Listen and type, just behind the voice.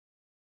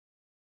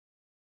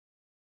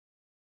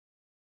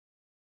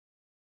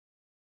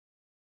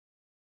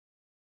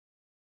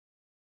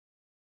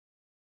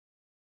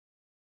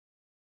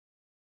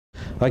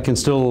I can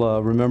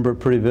still remember it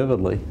pretty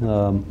vividly.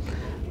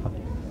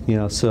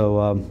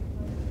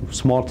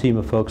 Small team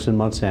of folks in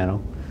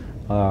Monsanto,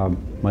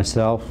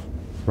 myself,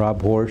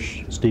 Rob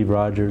Horsch, Steve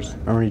Rogers,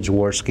 Ernie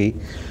Jaworski.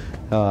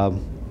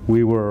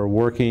 We were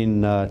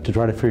working to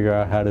try to figure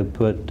out how to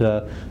put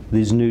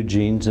these new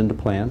genes into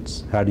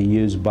plants, how to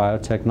use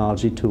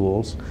biotechnology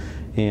tools,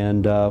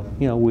 and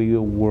we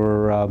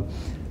were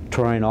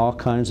trying all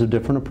kinds of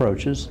different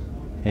approaches.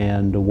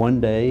 And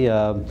one day,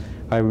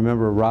 I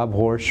remember Rob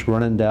Horsch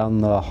running down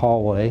the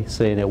hallway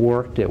saying it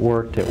worked, it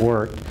worked, it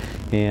worked.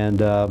 And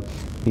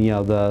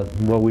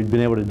what we'd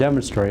been able to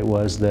demonstrate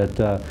was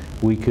that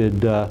we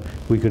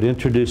could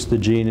introduce the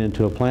gene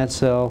into a plant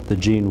cell. The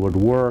gene would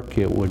work.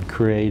 It would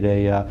create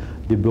the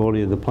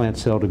ability of the plant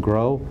cell to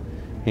grow.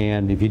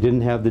 And if you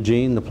didn't have the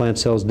gene, the plant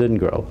cells didn't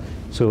grow.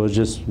 So it was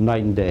just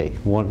night and day.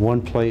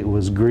 One plate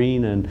was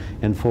green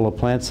and full of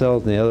plant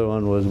cells, and the other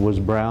one was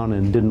brown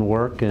and didn't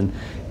work, and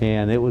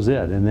it was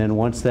it. And then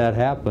once that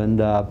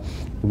happened,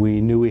 we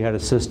knew we had a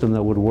system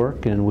that would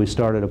work, and we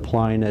started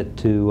applying it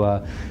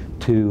to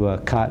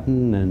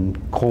cotton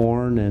and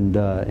corn and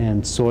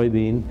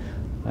soybean.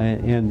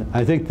 And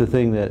I think the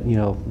thing that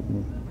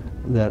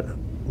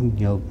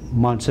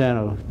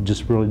Monsanto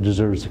just really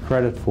deserves the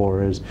credit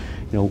for is,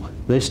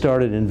 they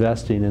started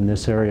investing in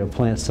this area of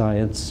plant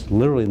science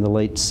literally in the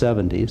late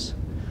 70s.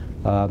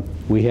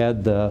 We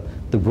had the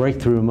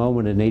breakthrough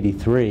moment in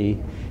 '83,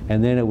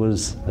 and then it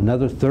was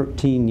another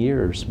 13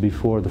 years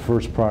before the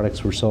first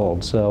products were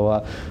sold.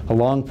 So a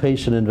long,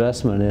 patient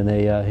investment in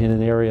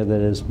an area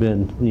that has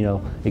been,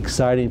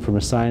 exciting from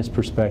a science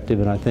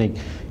perspective, and I think,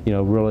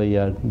 really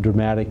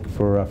dramatic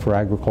for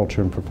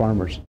agriculture and for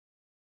farmers.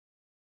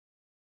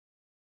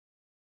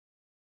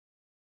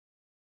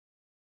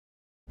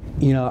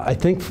 I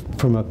think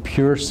from a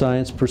pure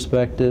science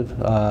perspective,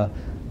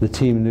 the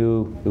team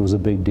knew it was a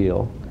big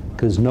deal,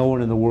 because no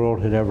one in the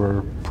world had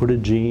ever put a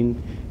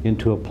gene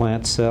into a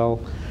plant cell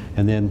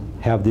and then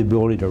have the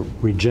ability to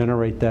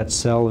regenerate that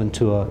cell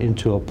into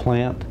a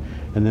plant,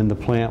 and then the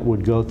plant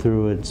would go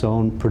through its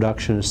own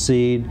production of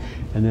seed,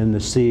 and then the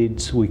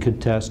seeds we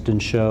could test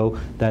and show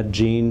that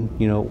gene,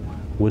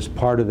 was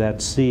part of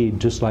that seed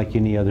just like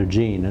any other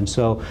gene. And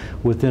so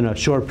within a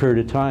short period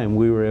of time,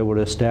 we were able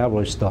to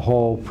establish the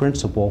whole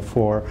principle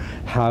for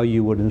how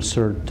you would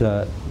insert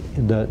the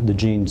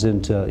genes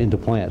into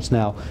plants.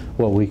 Now,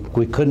 what we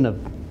couldn't have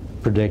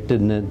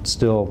predicted, and it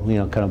still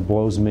kind of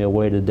blows me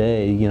away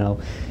today,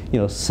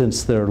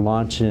 since their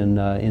launch in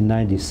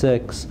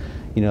 '96,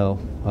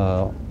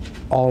 all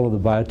of the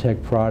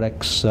biotech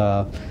products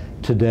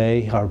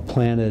today are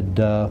planted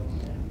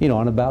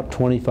on about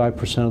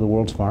 25% of the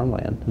world's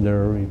farmland.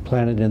 They're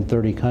planted in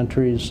 30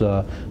 countries.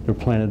 They're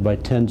planted by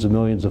tens of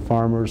millions of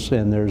farmers,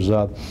 and there's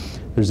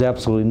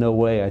absolutely no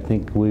way I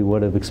think we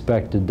would have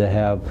expected to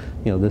have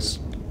this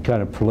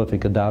kind of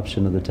prolific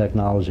adoption of the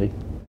technology.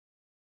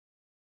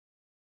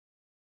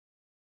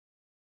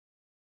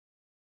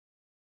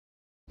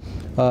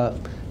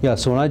 Yeah,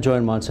 so when I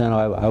joined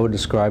Monsanto, I would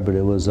describe it.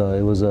 It was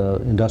a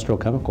industrial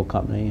chemical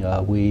company.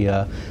 We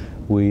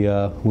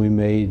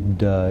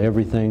made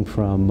everything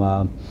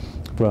from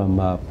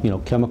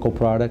chemical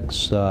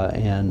products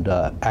and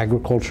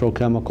agricultural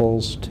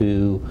chemals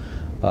to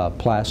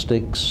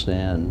plastics,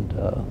 and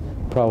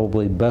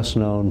probably best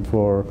known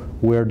for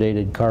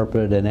wear-dated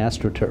carpet and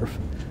AstroTurf.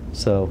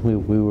 So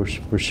we were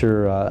for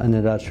sure an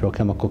industrial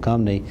chemical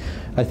company.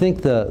 I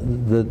think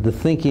the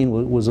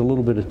thinking was a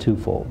little bit of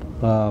twofold.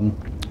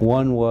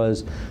 One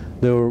was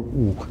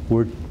you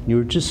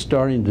were just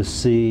starting to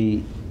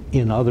see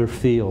in other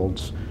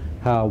fields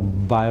how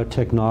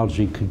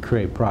biotechnology could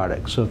create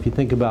products. So if you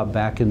think about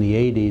back in the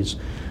 '80s,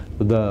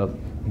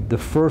 the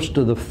first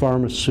of the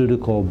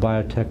pharmaceutical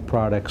biotech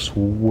products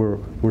were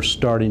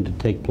starting to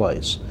take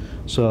place.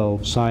 So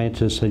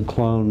scientists had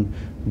cloned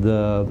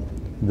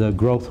the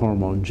growth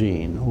hormone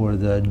gene, or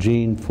the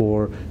gene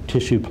for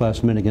tissue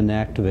plasminic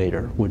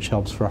inactivator, which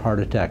helps for heart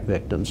attack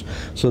victims.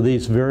 So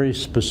these very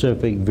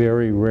specific,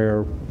 very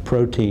rare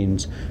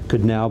proteins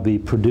could now be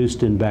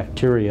produced in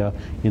bacteria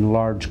in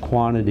large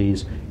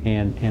quantities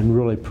and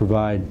really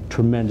provide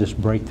tremendous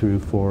breakthrough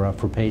for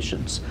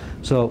patients.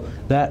 So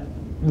that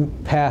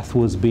path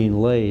was being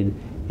laid,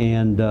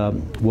 and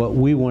what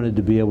we wanted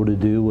to be able to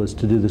do was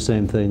to do the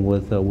same thing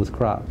with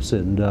crops,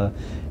 and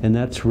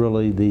that's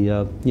really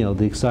the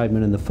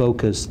excitement and the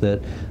focus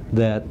that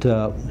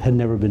had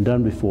never been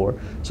done before.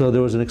 So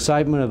there was an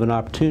excitement of an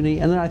opportunity,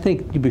 and then I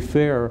think, to be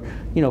fair,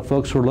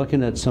 folks were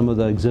looking at some of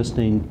the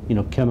existing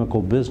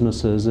chemical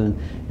businesses and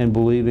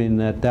believing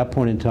that at that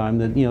point in time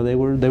that they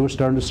were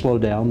starting to slow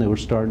down, they were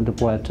starting to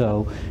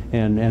plateau,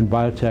 and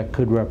biotech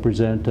could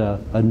represent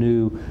a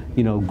new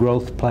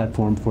growth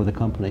platform for the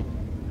company.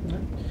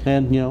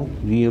 And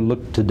you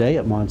look today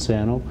at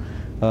Monsanto,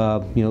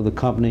 the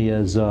company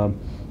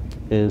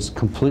is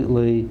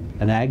completely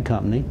an ag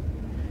company,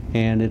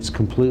 and it's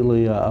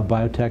completely a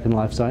biotech and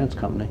life science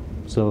company.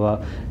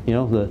 So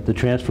the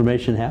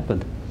transformation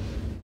happened.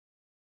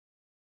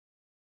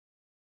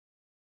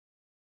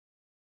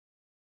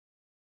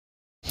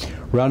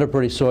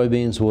 Roundup-Ready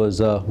Soybeans was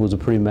a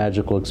pretty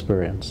magical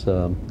experience.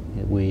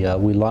 We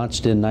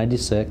launched in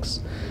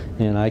 '96,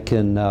 and I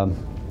can a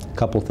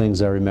couple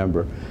things I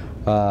remember.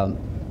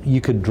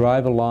 You could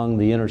drive along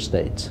the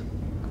interstates,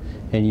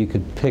 and you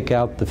could pick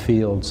out the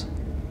fields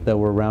that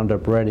were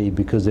Roundup ready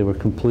because they were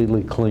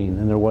completely clean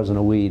and there wasn't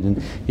a weed.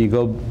 And you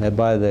go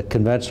by the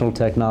conventional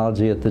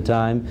technology at the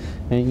time,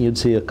 and you'd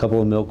see a couple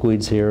of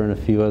milkweeds here and a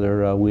few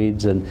other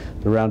weeds, and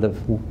the Roundup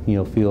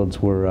fields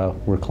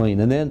were clean.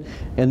 And then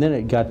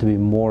it got to be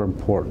more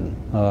important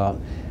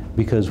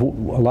because a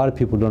lot of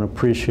people don't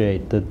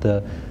appreciate that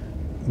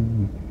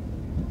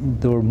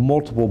there were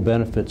multiple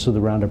benefits of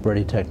the Roundup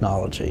Ready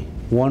technology.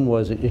 One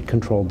was it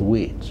controlled the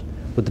weeds.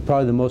 But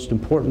probably the most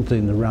important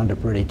thing the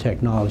Roundup Ready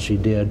technology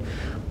did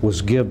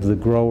was give the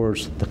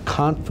growers the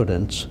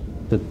confidence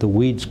that the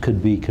weeds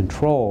could be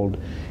controlled,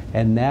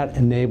 and that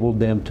enabled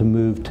them to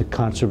move to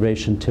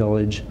conservation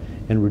tillage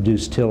and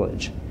reduce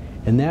tillage.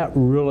 And that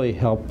really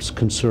helps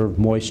conserve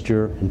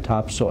moisture in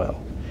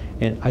topsoil.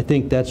 And I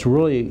think that's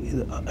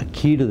really a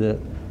key to the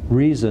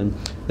reason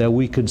that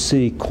we could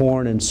see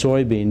corn and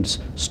soybeans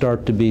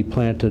start to be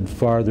planted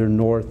farther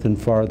north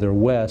and farther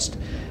west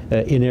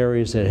in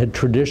areas that had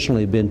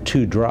traditionally been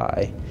too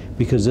dry,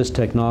 because this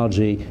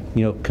technology,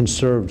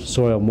 conserved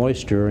soil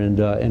moisture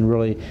and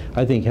really,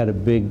 I think, had a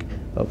big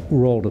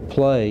role to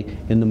play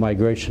in the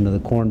migration of the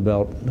Corn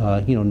Belt,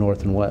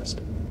 north and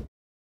west.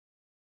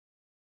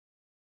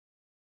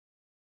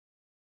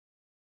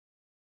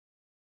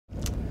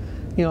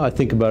 I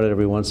think about it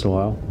every once in a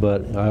while,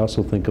 but I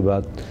also think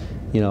about,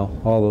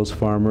 all those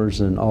farmers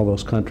and all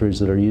those countries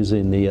that are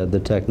using the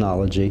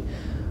technology.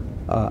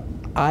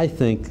 I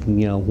think,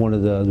 one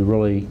of the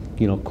really,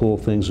 cool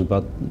things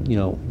about,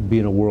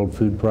 being a World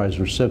Food Prize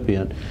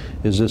recipient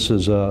is this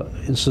is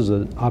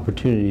an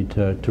opportunity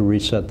to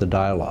reset the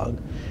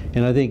dialogue.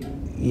 And I think,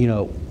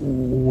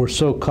 we're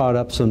so caught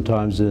up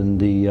sometimes in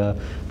the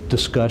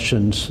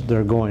discussions that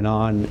are going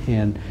on,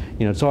 and,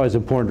 it's always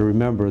important to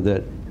remember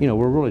that,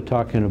 we're really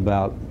talking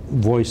about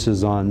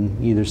voices on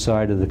either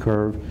side of the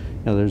curve.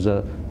 There's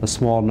a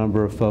small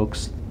number of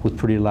folks with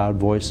pretty loud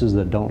voices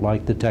that don't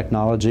like the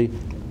technology.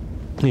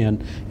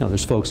 And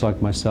there's folks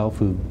like myself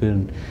who've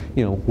been,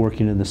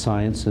 working in the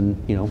science, and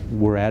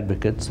we're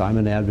advocates. I'm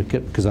an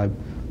advocate because I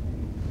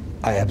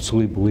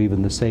absolutely believe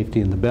in the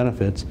safety and the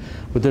benefits.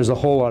 But there's a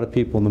whole lot of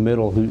people in the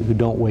middle who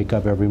don't wake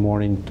up every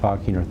morning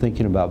talking or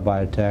thinking about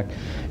biotech.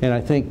 And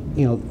I think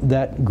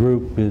that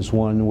group is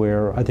one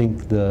where I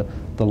think the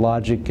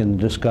logic and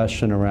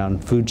discussion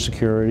around food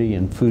security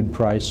and food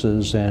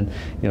prices and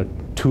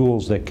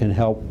tools that can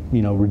help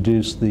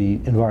reduce the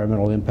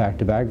environmental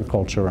impact of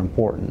agriculture are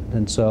important.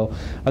 And so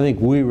I think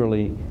we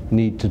really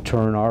need to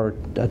turn our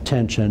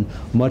attention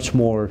much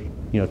more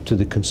to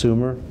the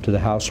consumer, to the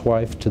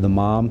housewife, to the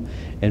mom,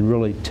 and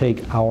really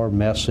take our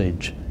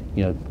message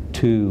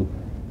to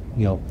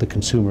the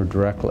consumer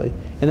directly.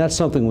 And that's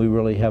something we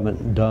really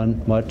haven't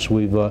done much.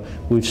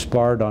 We've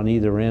sparred on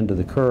either end of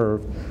the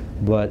curve,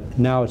 but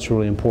now it's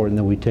really important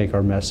that we take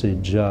our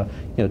message to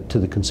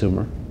the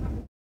consumer.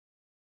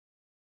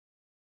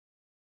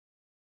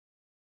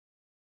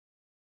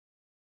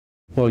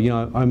 Well,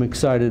 I'm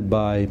excited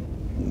by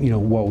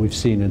what we've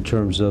seen in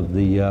terms of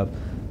the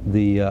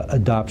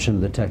adoption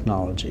of the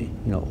technology.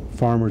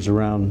 Farmers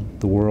around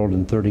the world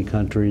in 30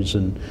 countries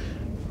and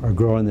are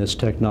growing this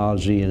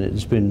technology, and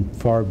it's been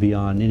far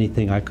beyond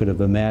anything I could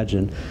have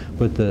imagined.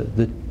 But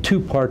the two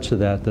parts of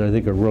that I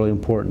think are really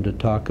important to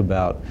talk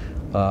about,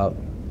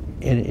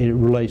 and it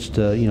relates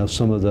to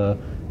some of the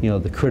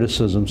the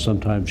criticism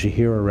sometimes you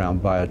hear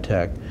around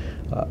biotech.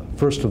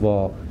 First of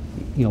all,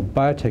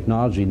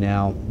 biotechnology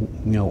now,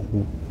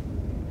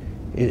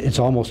 it's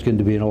almost going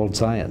to be an old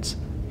science.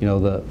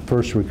 The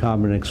first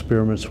recombinant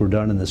experiments were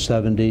done in the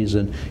 70s,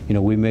 and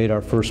we made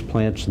our first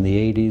plants in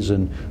the 80s,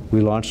 and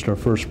we launched our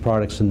first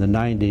products in the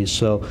 90s.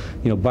 So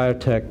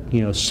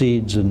biotech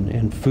seeds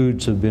and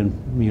foods have been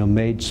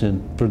made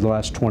for the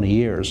last 20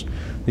 years.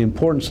 The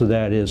importance of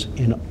that is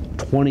in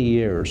 20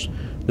 years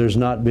there's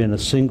not been a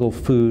single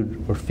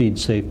food or feed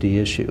safety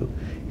issue.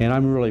 And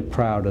I'm really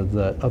proud of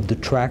the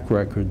track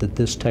record that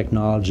this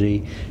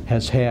technology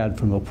has had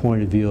from a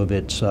point of view of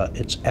its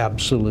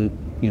absolute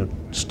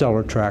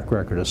stellar track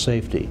record of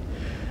safety.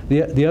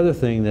 The other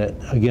thing that,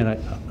 again,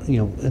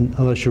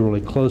 unless you're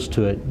really close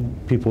to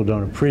it, people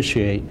don't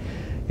appreciate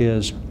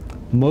is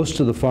most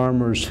of the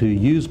farmers who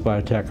use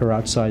biotech are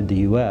outside the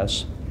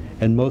U.S.,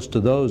 and most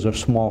of those are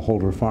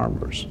smallholder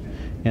farmers.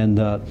 And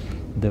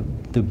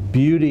the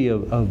beauty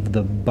of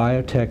the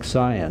biotech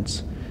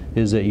science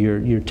is that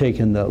you're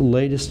taking the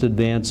latest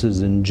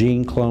advances in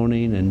gene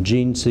cloning and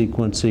gene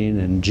sequencing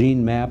and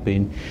gene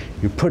mapping,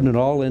 you're putting it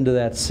all into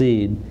that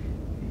seed,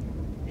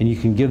 and you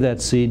can give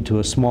that seed to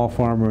a small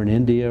farmer in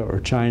India or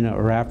China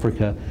or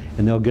Africa,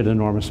 and they'll get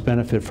enormous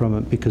benefit from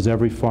it because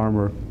every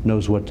farmer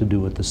knows what to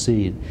do with the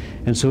seed.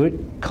 And so it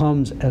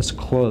comes as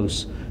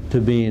close to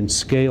being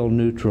scale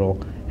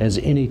neutral as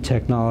any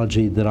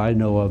technology that I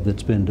know of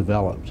that's been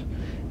developed.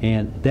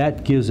 And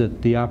that gives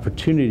it the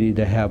opportunity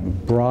to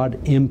have broad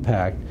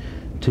impact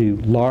to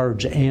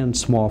large and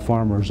small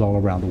farmers all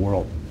around the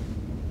world.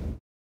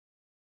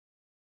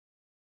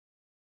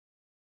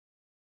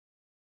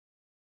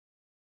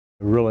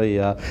 Really,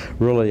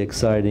 really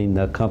exciting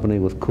company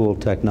with cool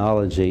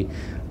technology.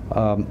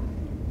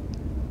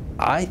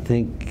 I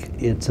think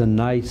it's a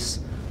nice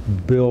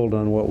build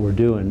on what we're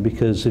doing,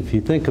 because if you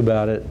think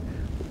about it,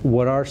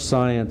 what our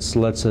science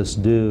lets us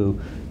do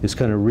is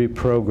kind of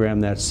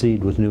reprogram that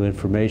seed with new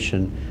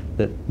information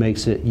that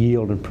makes it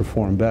yield and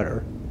perform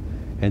better.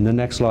 And the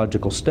next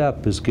logical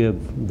step is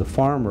give the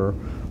farmer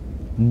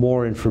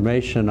more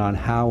information on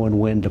how and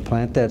when to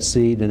plant that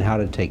seed and how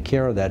to take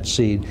care of that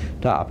seed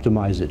to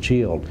optimize its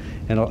yield.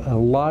 And a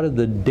lot of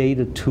the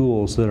data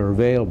tools that are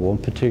available,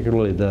 and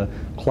particularly the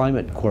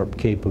Climate Corp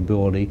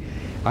capability,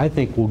 I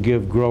think will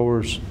give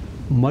growers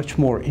much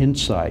more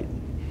insight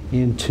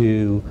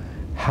into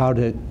how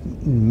to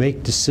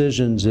make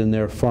decisions in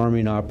their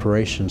farming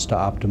operations to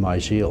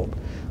optimize yield.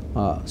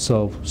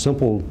 So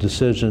simple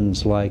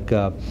decisions like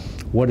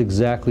what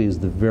exactly is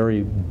the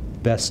very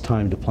best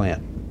time to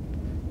plant,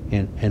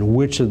 and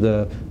which of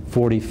the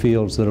 40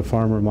 fields that a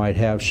farmer might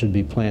have should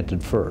be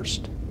planted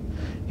first.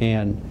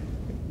 And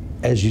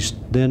as you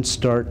then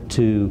start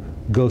to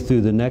go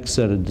through the next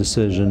set of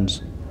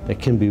decisions that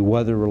can be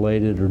weather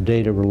related or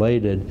data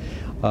related,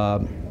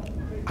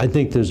 I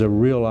think there's a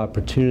real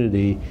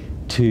opportunity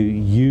to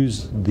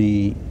use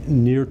the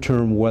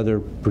near-term weather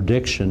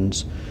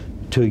predictions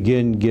to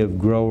again give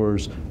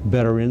growers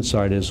better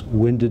insight as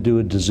when to do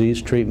a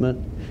disease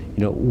treatment,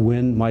 you know,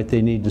 when might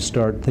they need to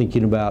start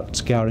thinking about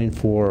scouting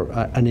for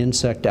an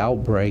insect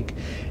outbreak.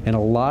 And a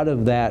lot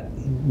of that,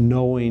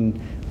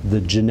 knowing the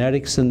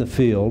genetics in the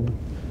field,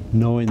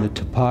 knowing the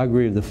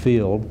topography of the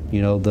field,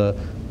 you know,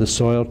 the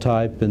soil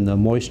type and the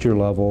moisture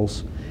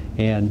levels,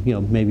 and, you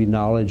know, maybe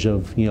knowledge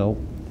of, you know,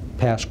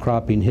 past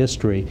cropping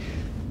history,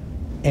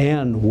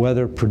 and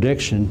weather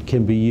prediction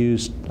can be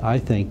used, I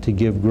think, to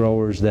give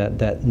growers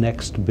that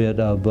next bit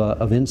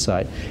of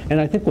insight.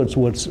 And I think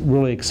what's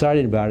really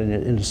exciting about it,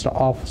 and it's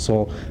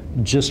also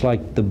just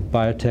like the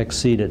biotech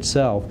seed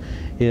itself,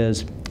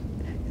 is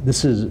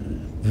this is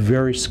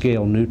very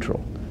scale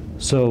neutral.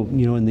 So,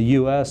 you know, in the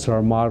US,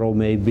 our model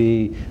may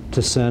be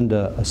to send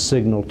a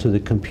signal to the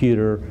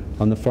computer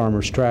on the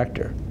farmer's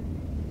tractor.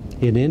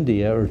 In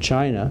India or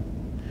China,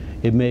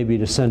 it may be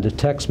to send a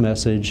text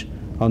message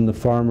on the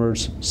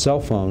farmer's cell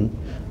phone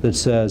that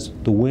says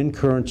the wind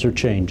currents are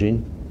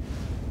changing,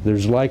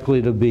 there's likely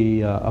to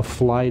be a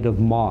flight of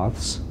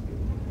moths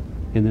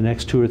in the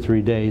next 2 or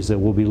 3 days that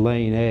will be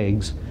laying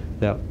eggs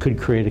that could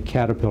create a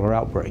caterpillar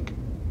outbreak.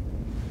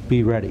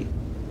 Be ready.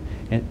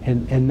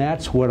 And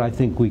that's what I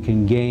think we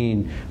can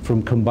gain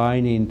from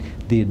combining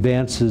the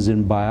advances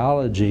in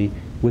biology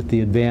with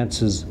the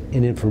advances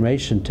in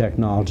information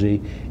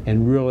technology,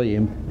 and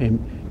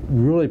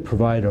really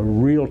provide a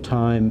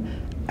real-time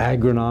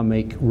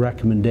agronomic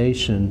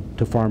recommendation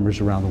to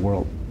farmers around the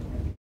world.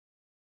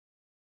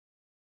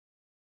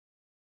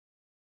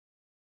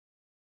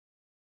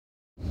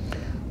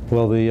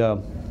 Well,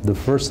 the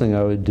first thing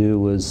I would do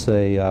was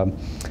say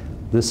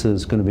this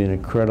is going to be an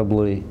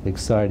incredibly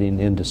exciting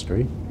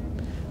industry.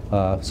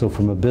 So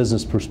from a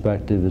business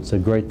perspective, it's a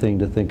great thing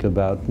to think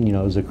about, you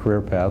know, as a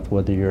career path,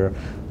 whether you're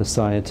a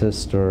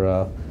scientist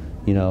or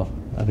you know,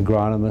 an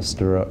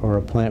agronomist or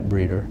a plant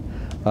breeder.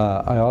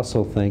 I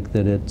also think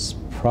that it's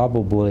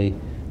probably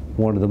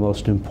one of the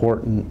most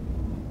important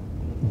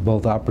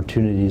both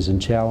opportunities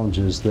and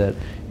challenges that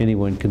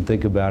anyone can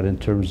think about in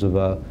terms of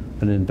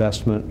an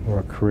investment or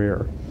a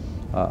career.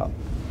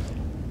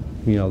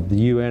 You know, the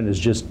UN has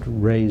just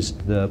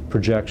raised the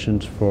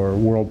projections for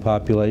world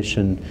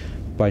population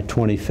by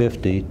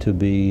 2050 to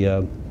be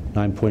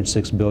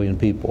 9.6 billion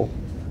people.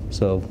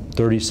 So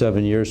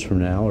 37 years from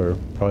now, or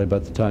probably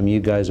about the time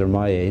you guys are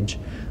my age,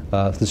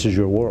 this is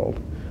your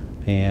world.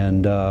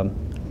 And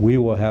we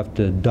will have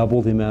to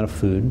double the amount of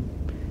food.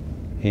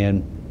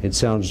 And it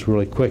sounds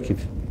really quick.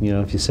 If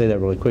you say that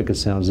really quick, it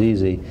sounds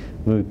easy.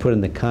 When we put in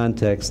the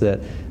context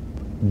that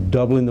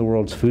doubling the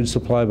world's food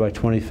supply by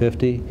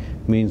 2050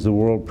 means the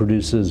world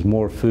produces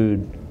more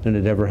food than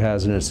it ever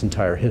has in its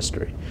entire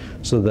history.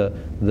 So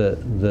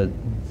the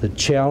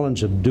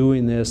challenge of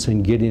doing this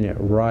and getting it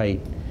right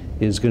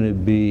is going to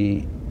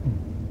be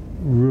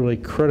really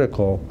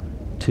critical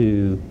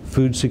to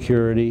food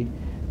security,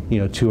 you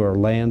know, to our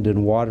land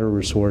and water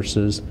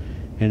resources.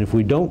 And if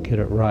we don't get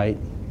it right,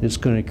 it's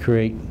going to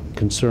create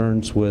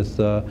concerns with,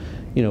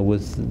 you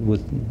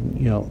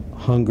know,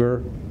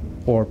 hunger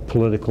or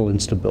political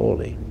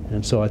instability.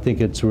 And so I think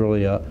it's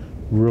really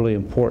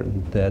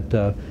important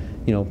that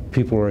you know,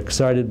 people are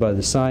excited by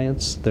the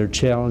science, they're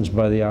challenged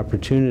by the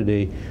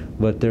opportunity,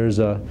 but there's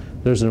an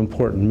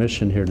important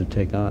mission here to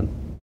take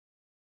on.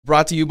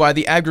 Brought to you by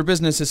the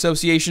Agribusiness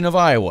Association of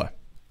Iowa,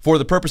 for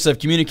the purpose of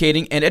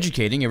communicating and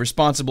educating a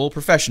responsible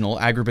professional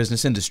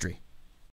agribusiness industry.